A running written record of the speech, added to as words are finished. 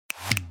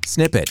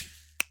Snippet,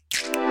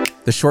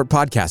 the short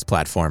podcast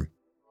platform.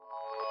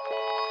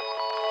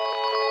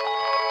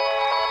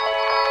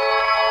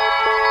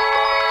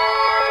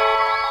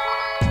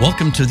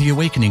 Welcome to The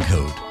Awakening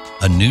Code,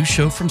 a new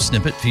show from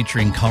Snippet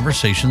featuring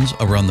conversations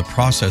around the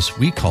process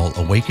we call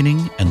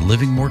awakening and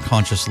living more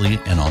consciously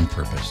and on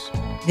purpose.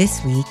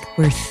 This week,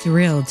 we're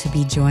thrilled to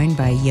be joined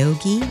by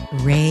yogi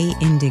Rae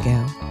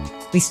Indigo.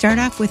 We start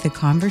off with a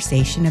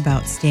conversation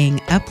about staying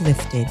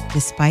uplifted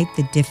despite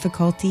the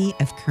difficulty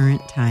of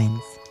current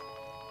times.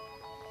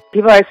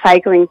 People are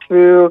cycling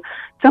through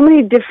so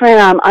many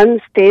different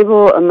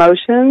unstable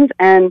emotions,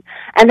 and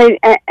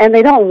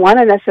they don't want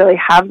to necessarily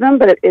have them,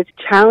 but it's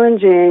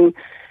challenging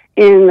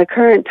in the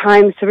current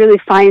times to really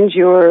find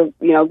your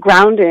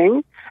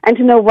grounding and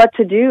to know what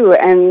to do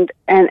and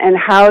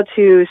how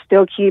to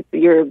still keep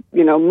your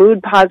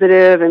mood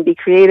positive and be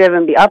creative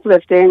and be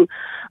uplifting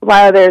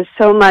while there's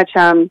so much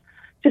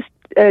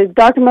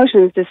dark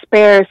emotions,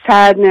 despair,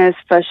 sadness,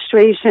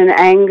 frustration,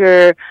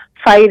 anger,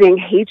 fighting,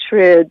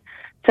 hatred.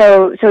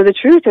 So the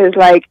truth is,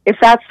 like, if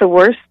that's the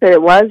worst that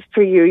it was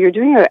for you, you're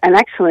doing an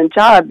excellent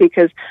job,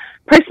 because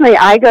personally,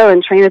 I go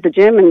and train at the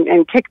gym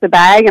and kick the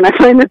bag, and I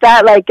find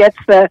that like gets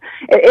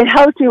it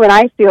helps me when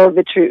I feel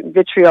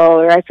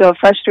vitriol or I feel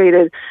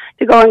frustrated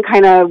to go and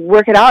kind of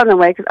work it out in a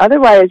way, because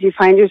otherwise you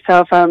find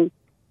yourself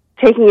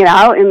taking it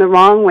out in the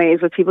wrong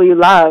ways with people you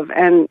love,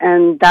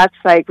 and that's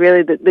like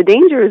really the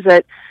danger is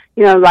that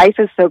life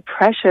is so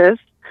precious.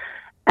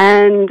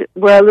 And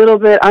we're a little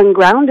bit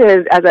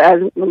ungrounded, as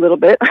a little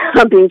bit.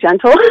 I'm being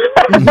gentle.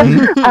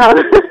 Mm-hmm.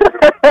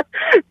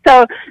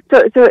 So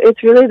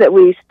it's really that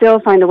we still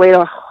find a way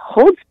to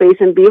hold space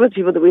and be with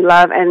people that we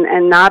love,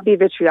 and not be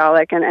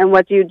vitriolic. And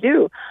what do you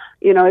do?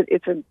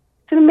 It's an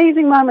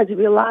amazing moment to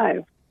be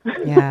alive.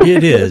 Yeah.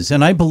 It is,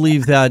 and I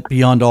believe that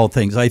beyond all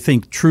things. I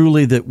think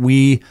truly that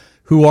we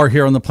who are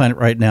here on the planet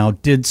right now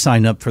did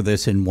sign up for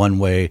this in one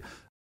way.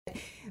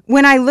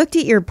 When I looked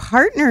at your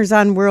partners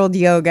on World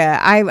Yoga,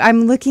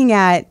 I'm looking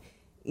at,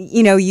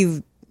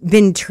 you've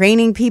been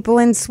training people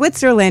in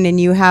Switzerland,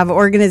 and you have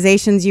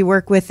organizations you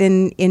work with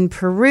in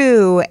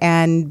Peru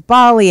and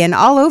Bali and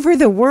all over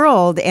the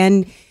world.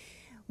 And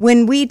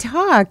when we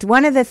talked,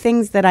 one of the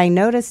things that I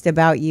noticed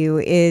about you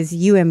is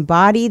you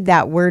embodied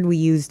that word we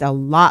used a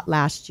lot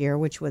last year,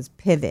 which was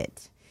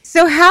pivot.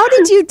 So how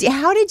did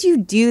you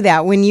do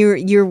that when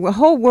your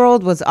whole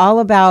world was all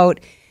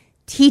about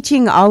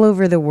teaching all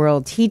over the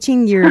world,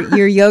 teaching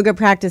your yoga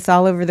practice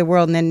all over the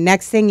world, and then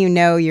next thing you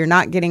know, you're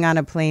not getting on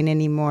a plane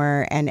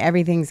anymore, and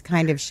everything's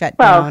kind of shut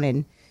down?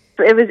 And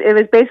it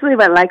was basically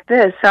went like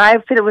this. So I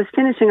was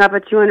finishing up a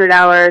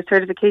 200-hour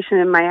certification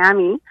in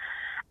Miami,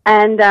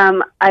 and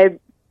I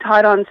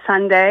taught on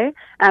Sunday,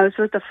 and I was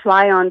supposed to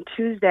fly on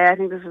Tuesday. I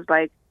think this was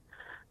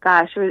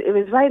it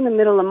was right in the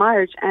middle of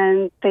March,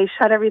 and they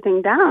shut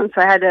everything down, so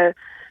I had to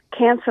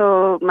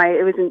cancel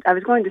I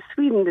was going to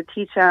Sweden to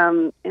teach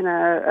in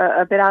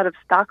a bit out of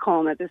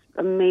Stockholm at this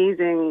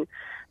amazing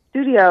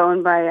studio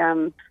owned by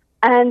and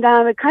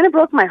it kind of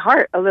broke my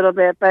heart a little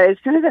bit, but as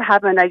soon as it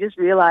happened, I just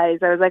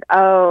realized, I was like,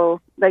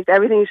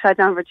 everything shut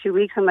down for 2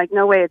 weeks. I'm like,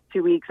 no way it's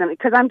 2 weeks, and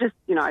because I'm just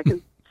I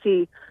can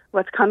see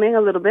what's coming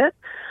a little bit.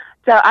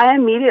 So I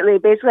immediately,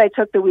 I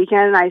took the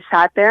weekend and I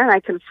sat there and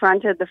I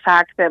confronted the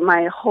fact that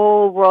my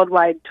whole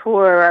worldwide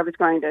tour, I was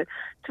going to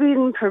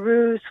Sweden,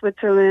 Peru,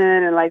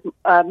 Switzerland,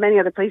 and many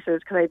other places,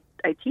 because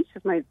I teach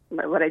is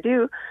what I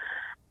do,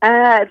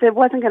 that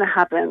wasn't going to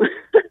happen.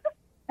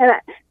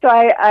 So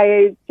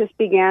I just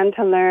began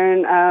to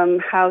learn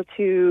how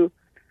to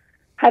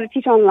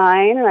teach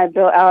online, and I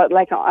built out,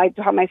 I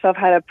taught myself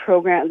how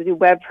to do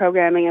web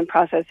programming and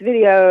process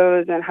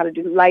videos, and how to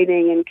do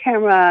lighting and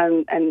camera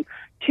and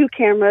 2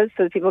 cameras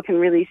so that people can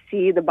really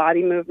see the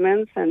body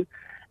movements, and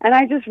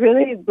I just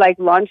really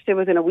launched it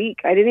within a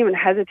week. I didn't even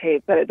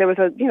hesitate, but there was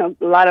a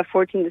lot of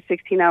 14 to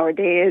 16 hour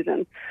days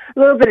and a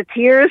little bit of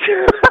tears.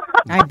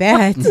 I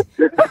bet.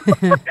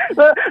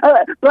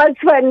 Blood,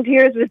 sweat, and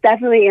tears was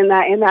definitely in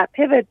that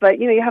pivot. But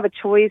you have a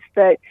choice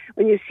that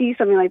when you see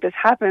something like this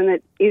happen,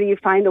 that either you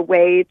find a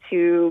way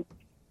to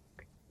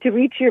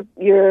reach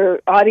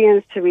your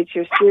audience, to reach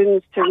your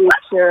students, to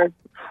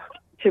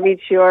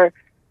reach your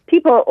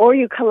people, or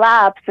you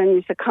collapse and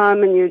you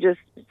succumb and you just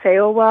say,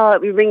 oh,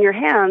 well, you wring your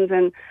hands.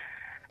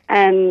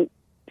 And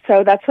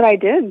so that's what I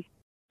did.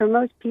 For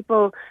most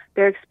people,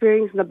 they're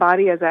experiencing the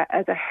body as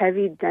a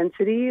heavy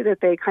density that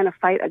they kind of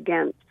fight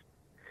against.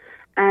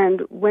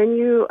 And when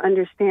you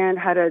understand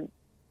how to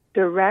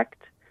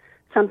direct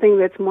something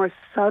that's more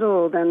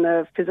subtle than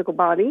the physical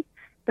body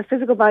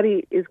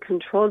is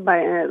controlled by,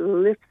 and it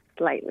lifts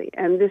slightly.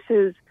 And this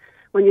is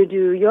when you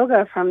do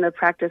yoga from the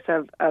practice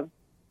of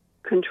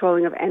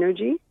controlling of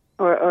energy,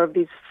 or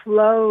these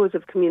flows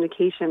of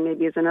communication,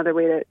 maybe is another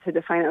way to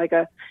define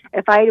it.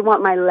 If I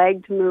want my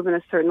leg to move in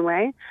a certain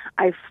way,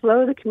 I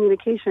flow the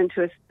communication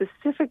to a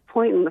specific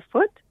point in the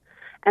foot,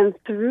 and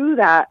through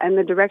that and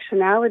the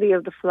directionality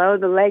of the flow,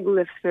 the leg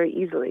lifts very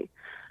easily.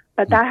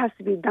 But that has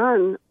to be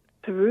done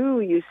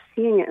through you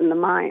seeing it in the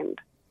mind.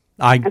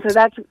 And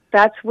so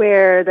that's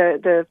where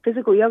the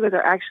physical yogas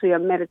are actually a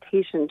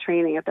meditation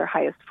training at their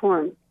highest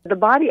form. The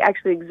body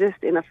actually exists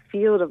in a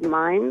field of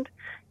mind.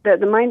 The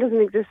mind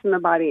doesn't exist in the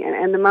body.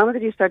 And the moment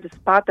that you start to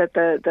spot that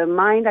the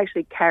mind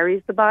actually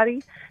carries the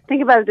body,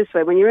 think about it this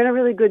way. When you're in a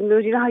really good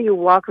mood, you know how you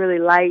walk really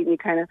light and you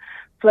kind of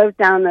float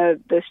down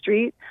the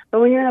street? But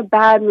when you're in a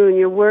bad mood and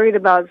you're worried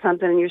about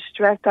something and you're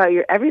stressed out,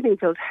 everything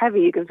feels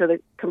heavy. You can feel the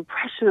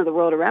compression of the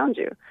world around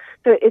you.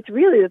 So it's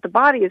really that the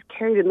body is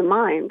carried in the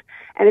mind.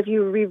 And if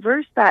you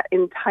reverse that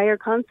entire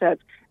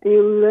concept and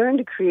you learn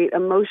to create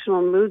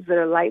emotional moods that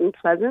are light and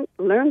pleasant,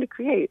 learn to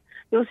create,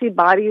 you'll see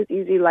body is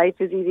easy, life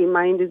is easy,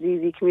 mind is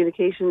easy,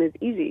 communication is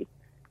easy.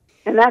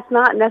 And that's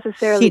not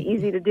necessarily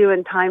easy to do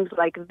in times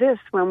like this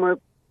when we're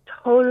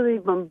totally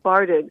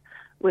bombarded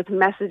with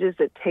messages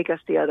that take us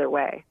the other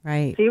way.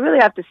 Right. So you really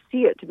have to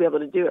see it to be able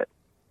to do it.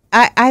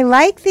 I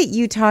like that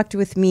you talked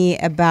with me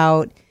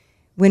about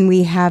when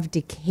we have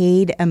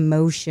decayed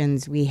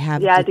emotions, we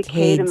have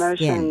decayed emotions.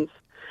 Skin.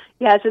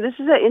 Yeah, so this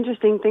is an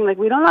interesting thing. Like,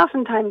 we don't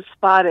oftentimes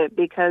spot it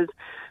because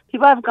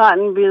people have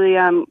gotten really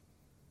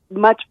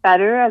much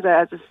better as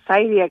a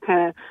society at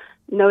kind of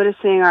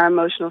noticing our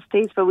emotional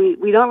states, but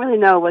we don't really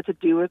know what to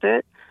do with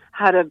it,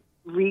 how to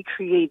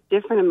recreate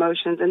different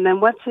emotions, and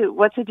then what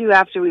to do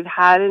after we've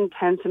had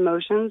intense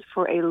emotions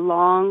for a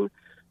long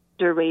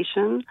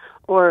duration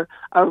or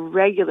a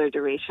regular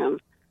duration.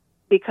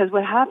 Because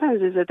what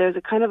happens is that there's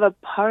a kind of a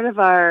part of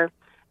our,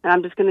 and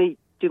I'm just going to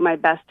do my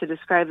best to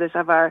describe this,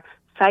 of our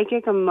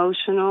psychic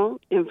emotional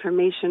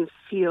information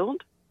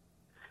field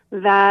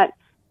that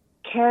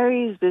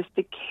carries this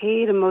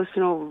decayed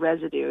emotional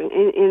residue.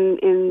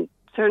 In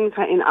certain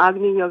in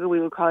Agni Yoga, we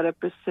would call it a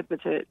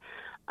precipitate.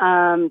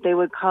 They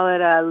would call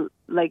it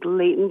like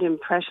latent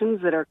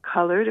impressions that are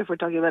colored, if we're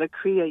talking about a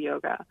Kriya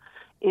Yoga.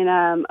 In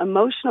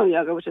emotional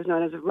yoga, which is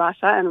known as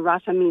rasa, and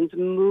rasa means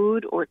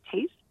mood or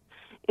taste.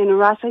 In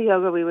Rasa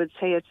Yoga, we would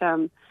say it's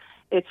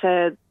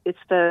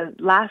the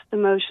last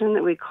emotion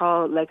that we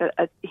call like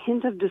a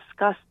hint of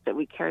disgust that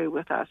we carry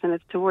with us, and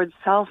it's towards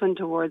self and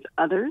towards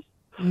others.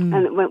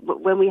 And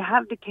when we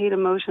have decayed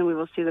emotion, we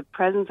will see the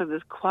presence of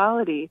this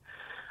quality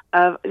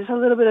of just a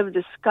little bit of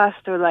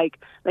disgust, or like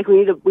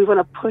we want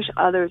to push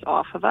others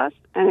off of us,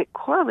 and it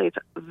correlates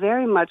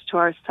very much to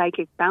our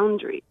psychic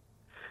boundary.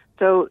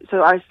 So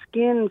our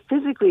skin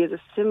physically is a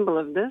symbol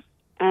of this,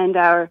 and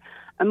our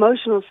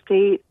emotional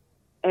state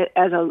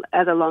as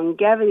a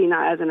longevity,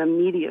 not as an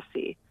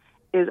immediacy,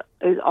 is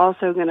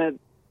also going to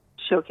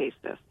showcase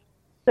this.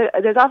 So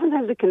there's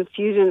oftentimes a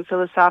confusion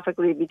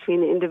philosophically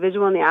between the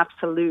individual and the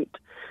absolute.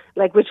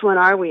 Like, which one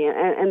are we?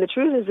 And the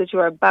truth is that you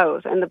are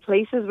both. And the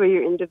places where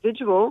you're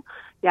individual,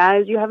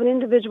 is you have an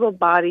individual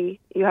body,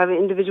 you have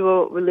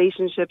individual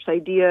relationships,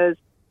 ideas,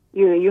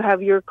 you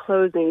have your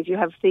clothing, you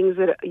have things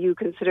that you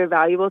consider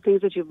valuable,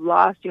 things that you've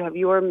lost, you have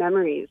your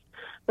memories.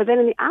 But then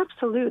in the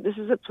absolute, this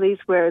is a place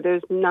where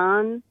there's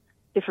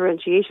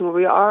non-differentiation, where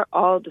we are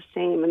all the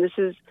same. And this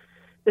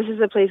is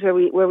a place where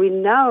we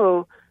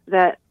know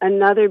that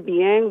another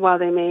being, while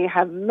they may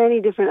have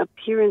many different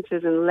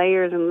appearances and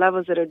layers and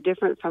levels that are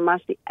different from us,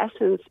 the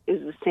essence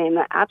is the same.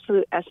 The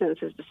absolute essence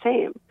is the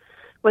same.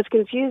 What's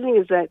confusing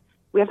is that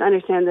we have to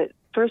understand that,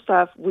 first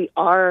off, we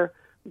are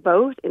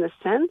both in a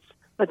sense,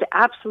 but the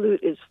absolute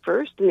is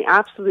first, and the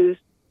absolute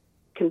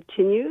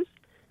continues.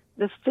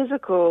 The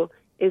physical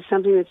is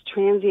something that's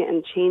transient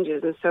and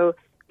changes. And so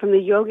from the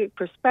yogic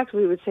perspective,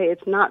 we would say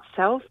it's not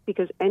self,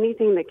 because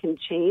anything that can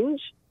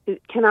change,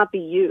 it cannot be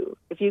you.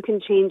 If you can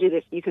change it,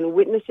 if you can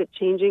witness it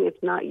changing,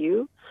 it's not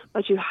you,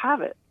 but you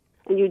have it.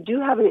 And you do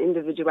have an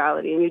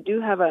individuality, and you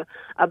do have a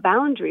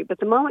boundary. But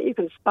the moment you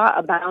can spot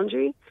a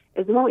boundary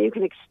is the moment you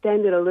can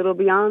extend it a little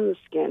beyond the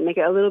skin, make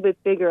it a little bit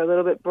bigger, a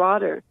little bit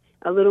broader,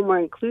 a little more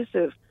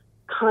inclusive,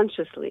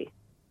 consciously.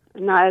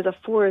 Not as a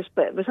force,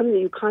 but something that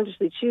you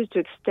consciously choose to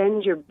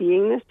extend your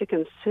beingness to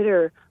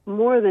consider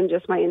more than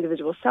just my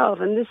individual self.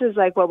 And this is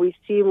like what we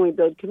see when we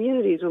build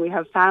communities, when we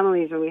have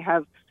families, when we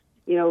have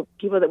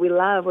people that we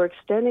love. We're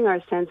extending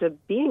our sense of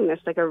beingness,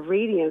 like a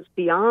radiance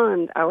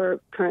beyond our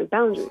current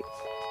boundaries.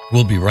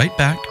 We'll be right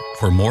back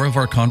for more of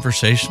our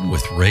conversation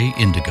with Rae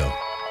Indigo.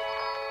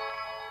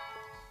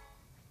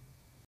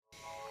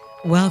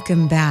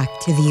 Welcome back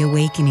to The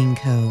Awakening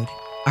Code.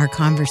 Our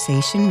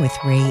conversation with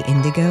Rae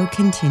Indigo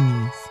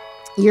continues.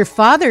 Your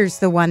father's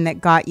the one that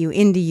got you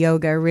into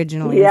yoga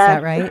originally, Is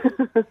that right?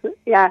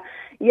 Yeah.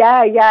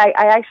 I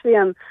actually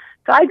so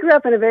I grew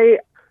up in a very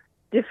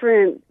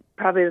different,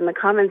 probably than the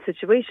common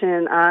situation,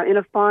 in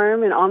a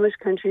farm in Amish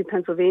country,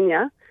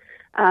 Pennsylvania,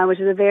 which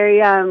is a very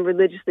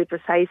religiously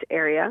precise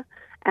area.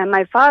 And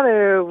my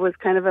father was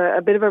kind of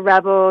a bit of a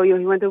rebel. He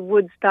went to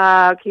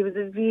Woodstock. He was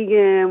a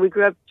vegan. We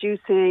grew up juicing,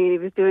 and he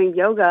was doing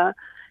yoga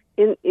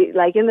in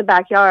the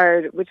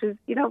backyard, which is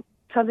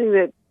something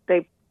that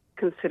they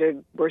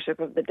considered worship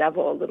of the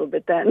devil a little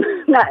bit then.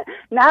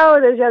 Now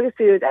there's yoga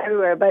studios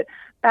everywhere, but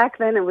back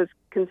then it was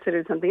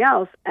considered something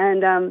else.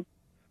 And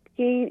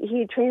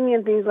he trained me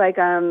in things like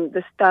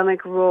the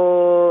stomach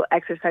roll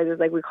exercises,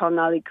 like we call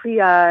Nali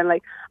Kriya, and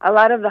like a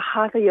lot of the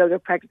Hatha yoga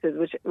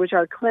practices, which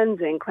are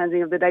cleansing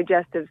of the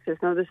digestive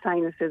system, of the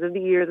sinuses, of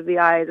the ears, of the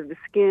eyes, of the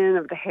skin,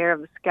 of the hair,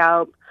 of the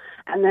scalp,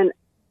 and then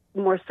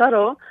more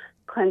subtle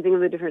cleansing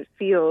of the different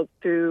fields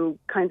through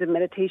kinds of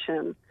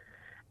meditation.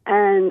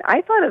 And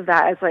I thought of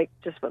that as like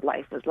just what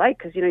life was like,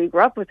 because you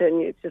grow up with it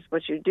and it's just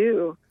what you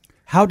do.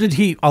 How did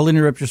he, I'll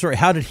interrupt your story,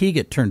 how did he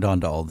get turned on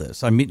to all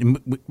this? I mean,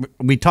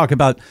 we talk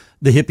about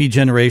the hippie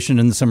generation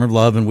and the Summer of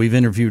Love, and we've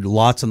interviewed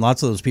lots and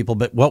lots of those people,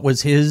 but what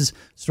was his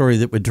story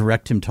that would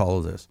direct him to all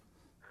of this?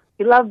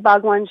 He loved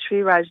Bhagwan Sri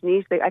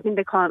Rajneesh. I think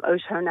they call him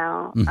Osho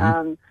now.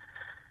 Mm-hmm.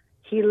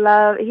 He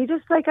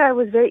just I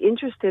was very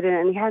interested in it,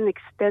 and he had an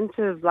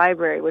extensive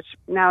library, which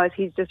now as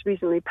he's just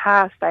recently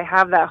passed, I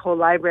have that whole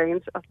library,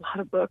 and it's a lot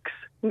of books.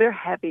 They're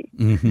heavy,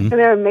 mm-hmm. and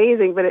they're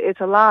amazing, but it's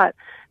a lot.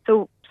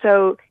 So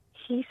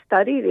he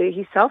studied it.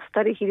 He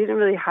self-studied. He didn't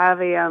really have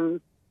a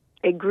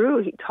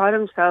guru. He taught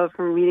himself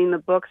from reading the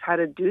books how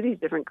to do these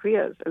different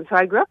kriyas. And so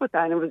I grew up with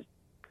that, and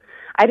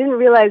I didn't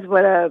realize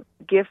what a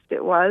gift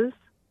it was.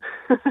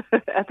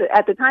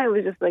 At the time, it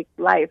was just like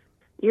life.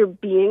 Your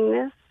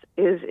beingness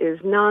is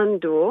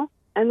non-dual,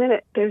 and then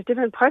there's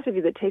different parts of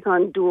you that take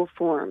on dual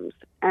forms.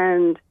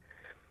 And,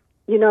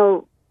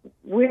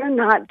 we're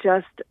not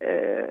just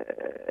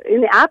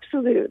in the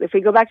absolute. If we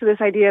go back to this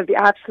idea of the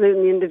absolute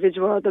and the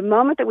individual, the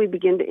moment that we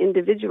begin to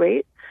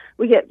individuate,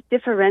 we get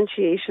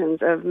differentiations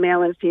of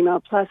male and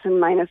female, plus and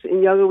minus.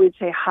 In yoga, we'd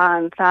say ha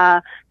and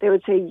tha. They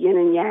would say yin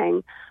and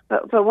yang.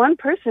 But one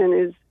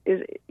person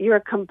is you're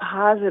a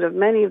composite of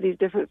many of these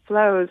different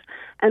flows,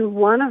 and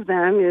one of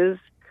them is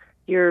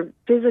your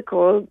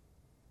physical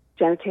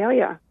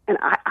genitalia. And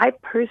I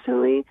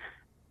personally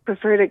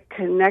prefer to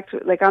connect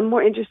with, I'm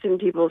more interested in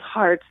people's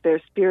hearts,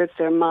 their spirits,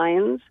 their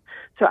minds.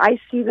 So I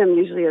see them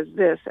usually as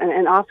this,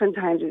 and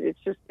oftentimes it's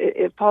just,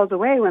 it falls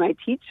away when I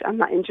teach. I'm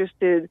not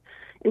interested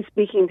in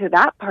speaking to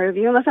that part of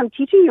you unless I'm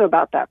teaching you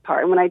about that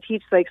part. And when I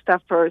teach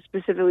stuff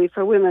specifically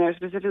for women or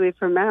specifically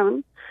for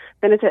men,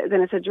 then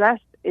it's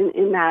addressed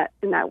in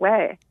that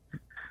way.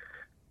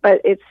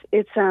 But it's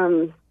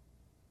a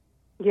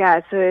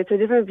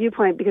different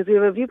viewpoint, because we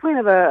have a viewpoint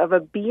of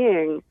a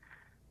being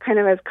kind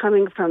of as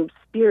coming from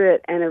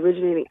spirit and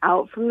originating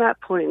out from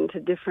that point into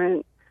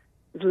different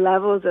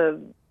levels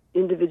of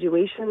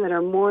individuation that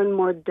are more and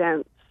more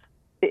dense.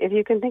 If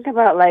you can think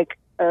about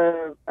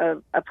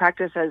a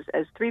practice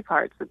as three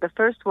parts, the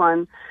first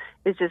one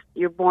is just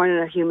you're born in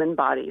a human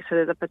body, so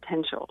there's a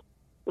potential.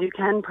 You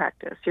can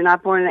practice. You're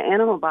not born in an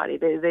animal body.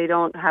 They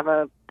don't have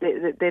I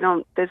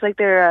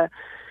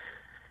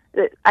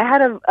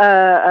had a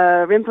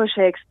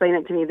Rinpoche explain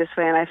it to me this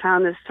way, and I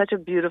found this such a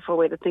beautiful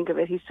way to think of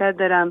it. He said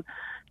that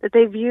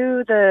they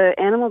view the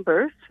animal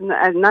birth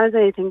not as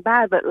anything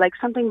bad, but like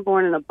something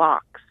born in a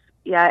box.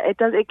 Yeah, it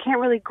can't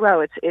really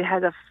grow. It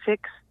has a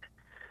fixed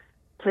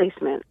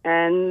placement.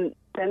 And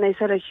then they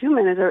said a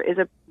human is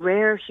a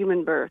rare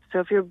human birth. So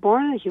if you're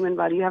born in a human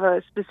body, you have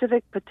a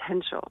specific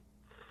potential.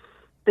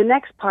 The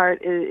next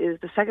part is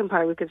the second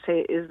part, we could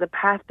say, is the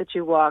path that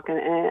you walk.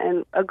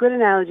 And a good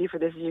analogy for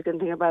this is you can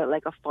think about it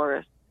like a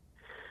forest.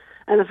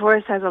 And the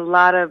forest has a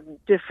lot of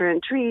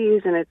different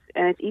trees, and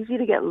it's easy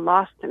to get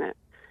lost in it.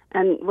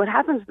 And what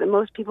happens is that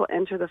most people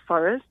enter the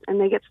forest and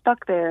they get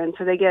stuck there, and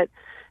so they get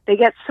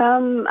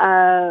some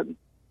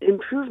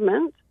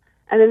improvement,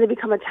 and then they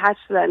become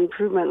attached to that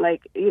improvement.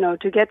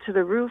 To get to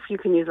the roof, you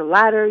can use a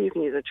ladder, you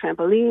can use a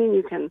trampoline,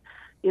 you can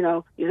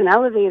use an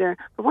elevator.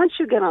 But once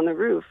you get on the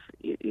roof,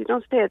 you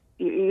don't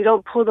you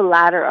don't pull the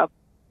ladder up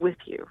with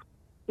you.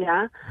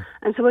 Yeah.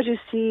 And so what you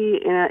see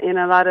in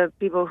a lot of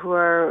people who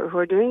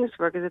are doing this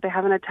work is that they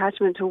have an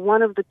attachment to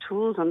one of the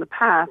tools on the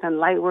path, and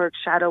light work,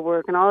 shadow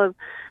work, and all of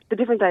the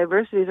different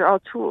diversities are all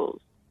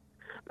tools.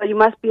 But you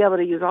must be able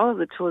to use all of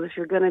the tools if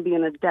you're going to be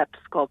an adept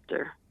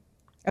sculptor.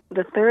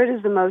 The third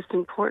is the most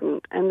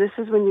important, and this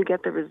is when you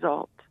get the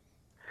result.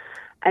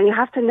 And you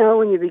have to know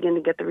when you begin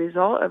to get the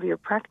result of your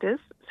practice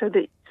so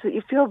that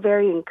you feel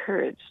very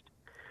encouraged.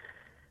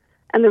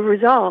 And the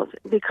result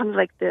becomes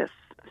like this.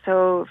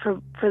 So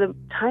for the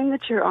time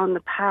that you're on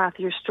the path,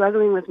 you're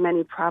struggling with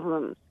many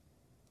problems.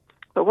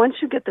 But once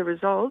you get the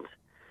result,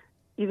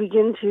 you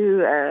begin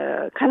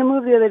to kind of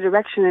move the other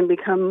direction and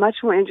become much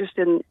more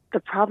interested in the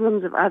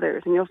problems of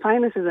others. And you'll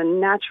find this is a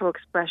natural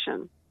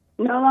expression.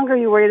 No longer are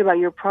you worried about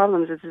your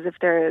problems. It's as if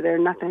they're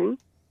nothing.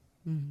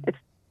 Mm-hmm. It's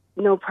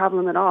no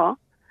problem at all.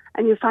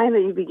 And you find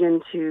that you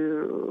begin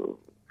to,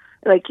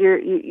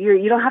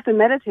 you don't have to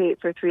meditate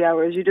for 3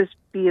 hours. You just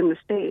be in the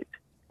state.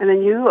 And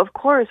then you, of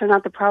course, are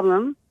not the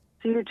problem.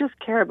 So you just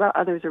care about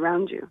others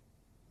around you.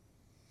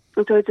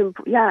 And so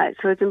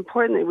it's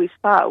important that we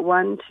spot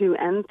 1, 2,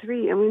 and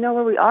 3, and we know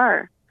where we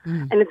are.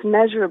 And it's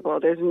measurable.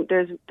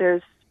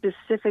 There's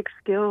specific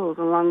skills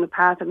along the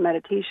path of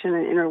meditation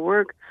and inner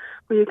work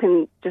where you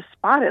can just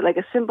spot it. Like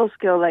a simple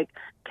skill, like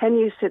can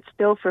you sit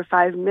still for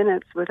 5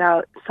 minutes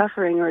without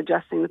suffering or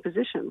adjusting the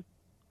position?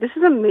 This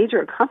is a major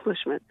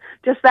accomplishment.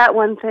 Just that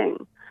one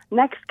thing.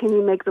 Next, can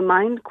you make the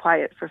mind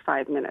quiet for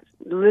 5 minutes?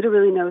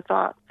 Literally no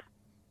thoughts.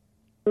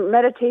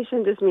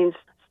 Meditation just means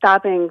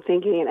stopping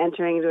thinking and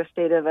entering into a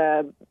state of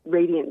a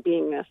radiant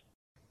beingness.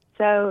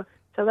 So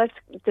let's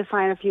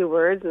define a few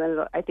words, and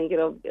then I think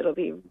it'll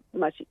be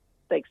much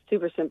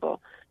super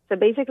simple. So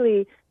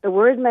basically, the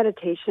word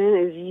meditation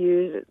is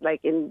used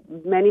in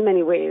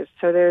many ways.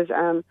 So there's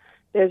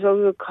what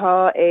we would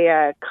call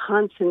a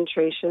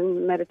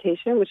concentration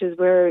meditation, which is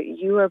where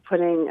you are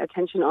putting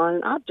attention on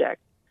an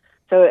object.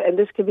 So, and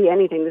this could be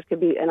anything. This could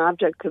be an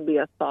object, could be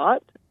a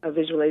thought, a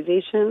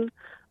visualization,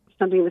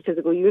 something in the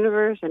physical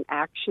universe, an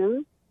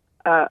action,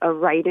 a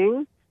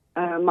writing,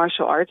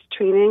 martial arts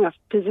training, a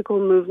physical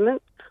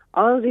movement.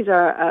 All of these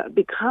are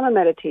become a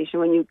meditation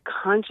when you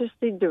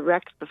consciously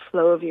direct the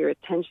flow of your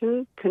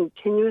attention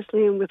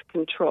continuously and with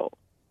control,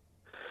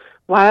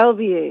 while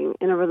being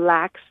in a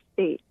relaxed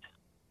state.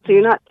 So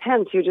you're not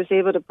tense, you're just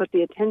able to put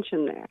the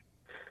attention there.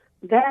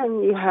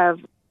 Then you have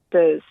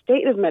the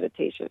state of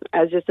meditation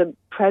as just a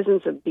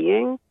presence of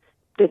being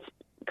that's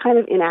kind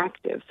of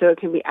inactive. So it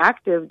can be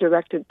active,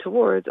 directed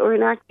towards, or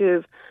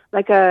inactive,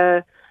 like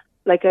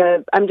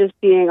I'm just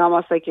being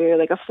almost like you're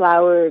like a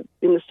flower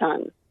in the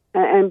sun.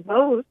 And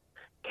both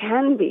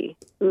can be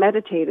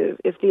meditative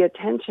if the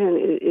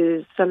attention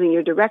is something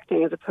you're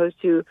directing as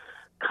opposed to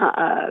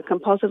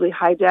compulsively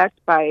hijacked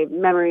by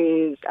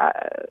memories,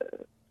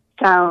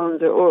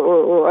 sounds,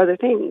 or other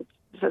things.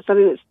 So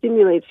something that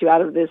stimulates you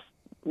out of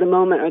the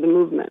moment or the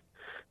movement.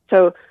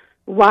 So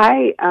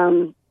why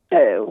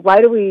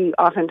do we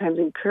oftentimes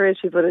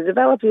encourage people to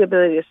develop the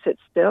ability to sit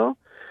still?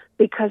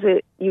 Because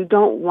you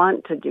don't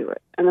want to do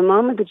it. And the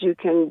moment that you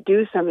can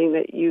do something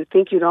that you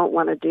think you don't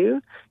want to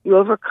do, you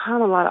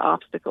overcome a lot of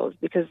obstacles.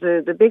 Because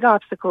the big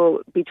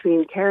obstacle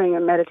between carrying a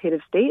meditative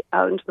state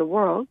out into the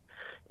world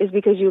is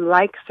because you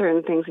like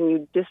certain things and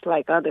you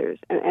dislike others.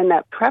 And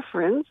that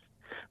preference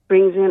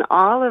brings in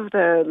all of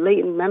the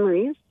latent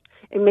memories.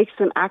 It makes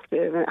them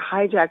active and it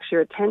hijacks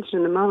your attention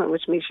in the moment,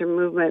 which makes your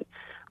movement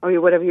or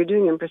whatever you're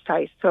doing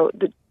imprecise. So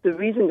the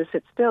reason to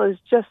sit still is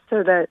just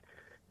so that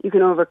you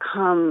can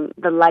overcome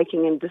the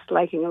liking and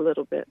disliking a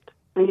little bit.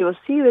 And you will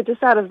see that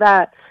just out of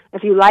that,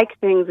 if you like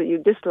things that you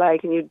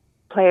dislike and you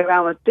play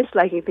around with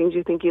disliking things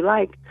you think you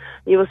like,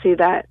 you will see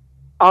that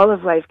all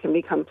of life can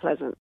become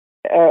pleasant.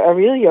 A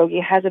real yogi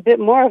has a bit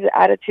more of the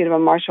attitude of a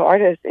martial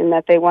artist in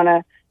that they want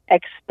to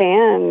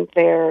expand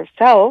their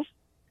self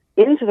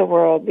into the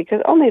world,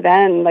 because only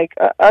then,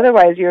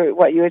 otherwise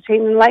you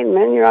attain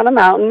enlightenment, you're on a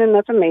mountain, and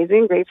that's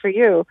amazing, great for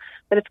you,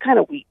 but it's kind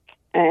of weak.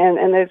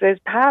 And there's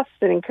paths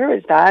that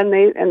encourage that,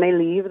 and they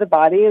leave the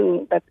body,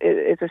 and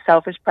it's a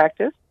selfish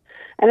practice,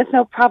 and it's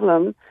no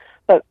problem.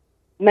 But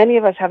many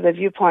of us have the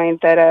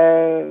viewpoint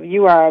that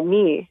you are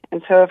me,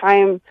 and so if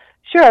I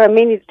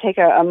may need to take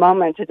a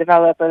moment to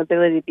develop an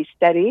ability to be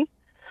steady.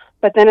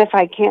 But then if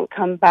I can't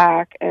come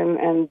back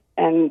and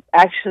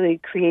actually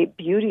create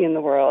beauty in the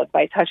world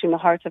by touching the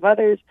hearts of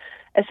others,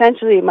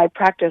 essentially my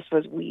practice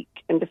was weak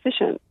and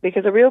deficient,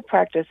 because a real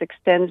practice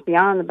extends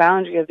beyond the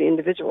boundary of the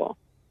individual.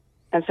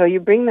 And so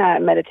you bring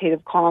that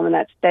meditative calm and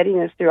that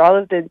steadiness through all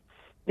of the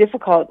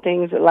difficult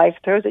things that life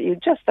throws at you,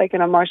 just like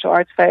in a martial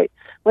arts fight.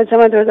 When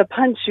someone throws a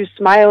punch, you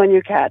smile and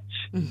you catch.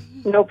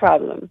 No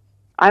problem.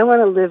 I want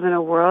to live in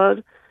a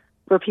world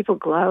where people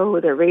glow,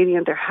 they're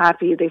radiant, they're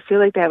happy, they feel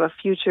like they have a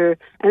future,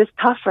 and it's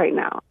tough right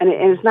now. And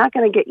it's not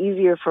going to get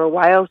easier for a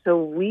while,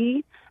 so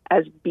we,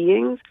 as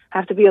beings,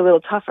 have to be a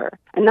little tougher.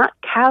 And not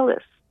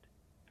calloused,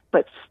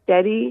 but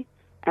steady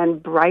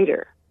and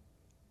brighter.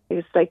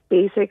 It's like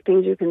basic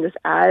things you can just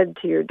add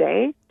to your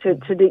day to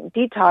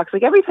detox.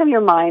 Like every time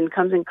your mind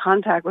comes in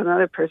contact with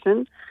another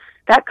person,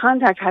 that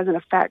contact has an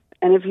effect.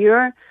 And if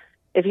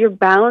your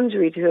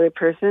boundary to the other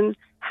person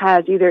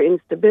has either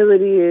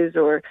instabilities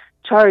or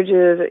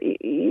charges,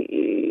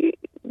 the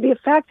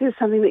effect is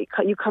something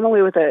that you come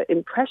away with an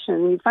impression,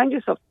 and you find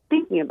yourself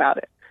thinking about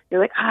it.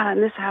 You're like,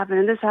 and this happened,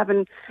 and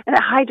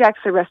it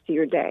hijacks the rest of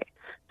your day.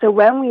 So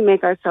when we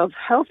make ourselves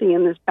healthy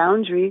in this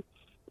boundary,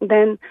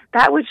 then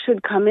that which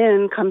should come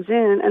in, comes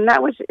in, and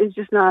that which is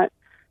just not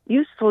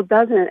useful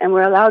doesn't, and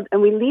we're allowed,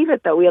 and we leave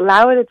it though. We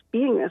allow it its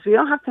beingness. We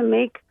don't have to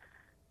make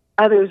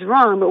others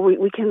wrong, but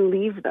we can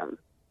leave them.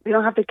 We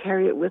don't have to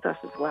carry it with us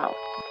as well.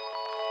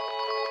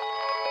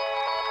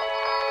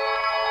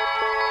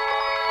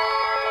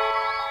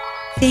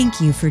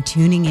 Thank you for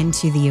tuning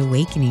into The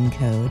Awakening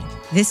Code.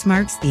 This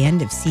marks the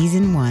end of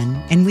Season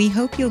 1, and we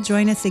hope you'll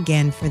join us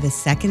again for the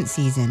second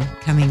season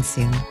coming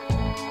soon.